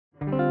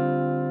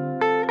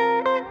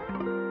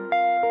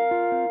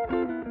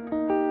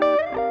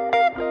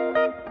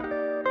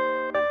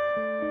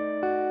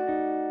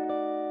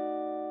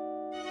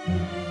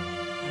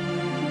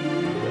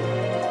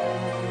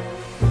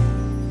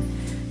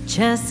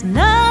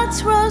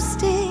chestnuts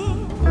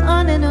roasting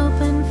on an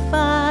open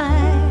fire,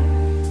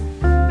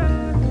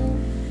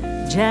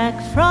 Jack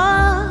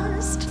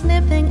Frost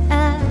nipping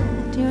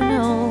at your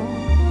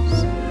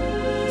nose,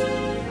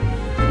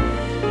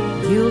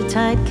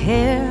 Yuletide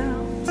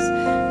carols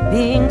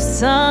being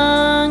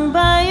sung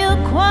by a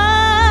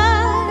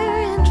choir,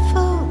 and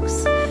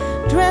folks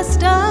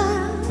dressed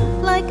up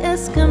like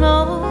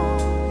Eskimos.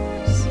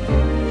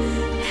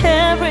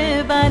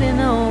 Everybody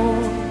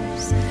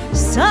knows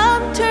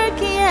some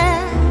turkey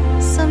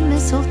and some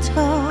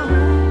mistletoe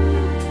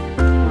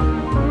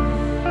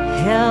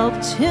help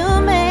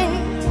to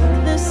make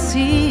the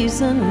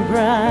season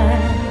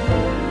bright.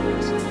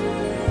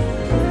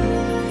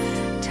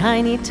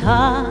 Tiny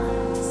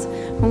tots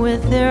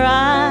with their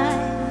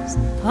eyes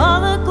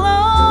all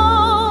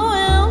aglow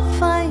will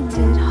find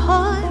it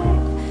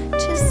hard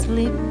to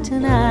sleep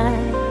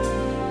tonight.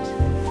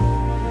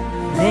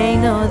 They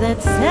know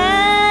that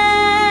Santa's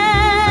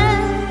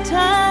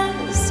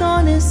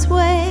on his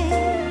way.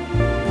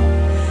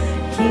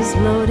 He's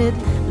loaded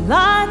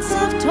lots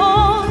of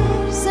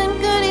toys and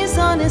goodies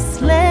on his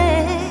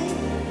sleigh,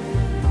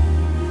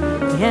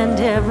 and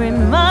every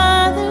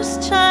mother's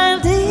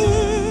child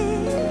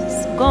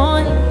is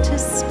going to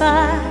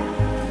spy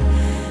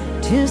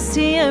to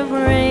see if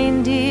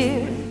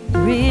reindeer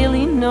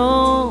really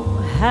know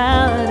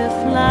how to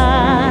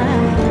fly.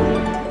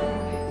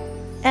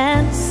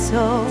 And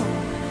so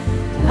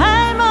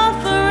I'm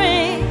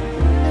offering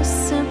a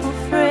simple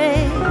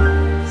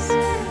phrase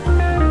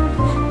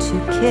to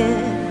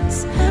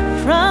kids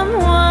from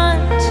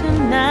 1 to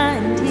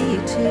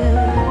 92.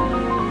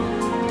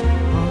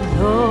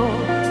 Although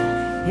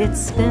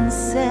it's been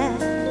said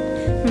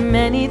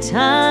many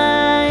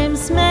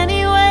times,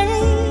 many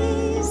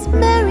ways,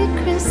 Merry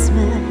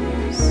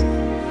Christmas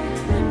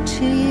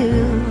to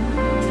you.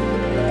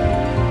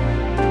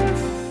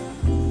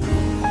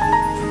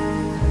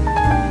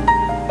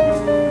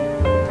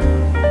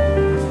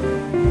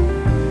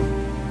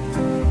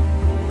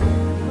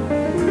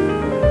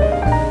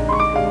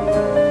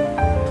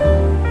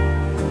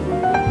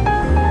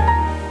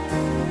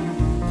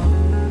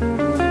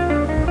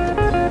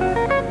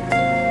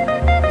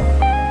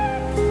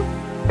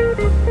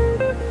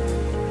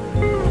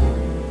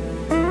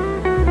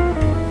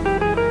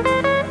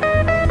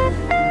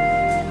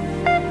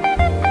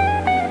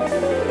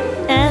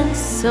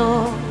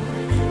 So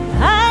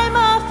I'm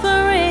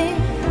offering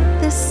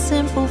this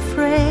simple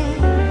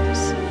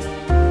phrase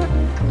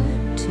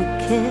to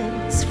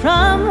kids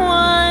from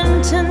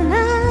 1 to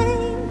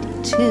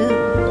 92.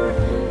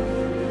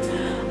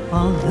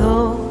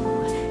 Although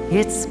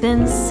it's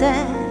been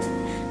said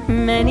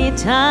many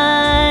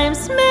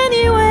times,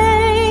 many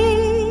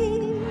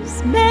ways,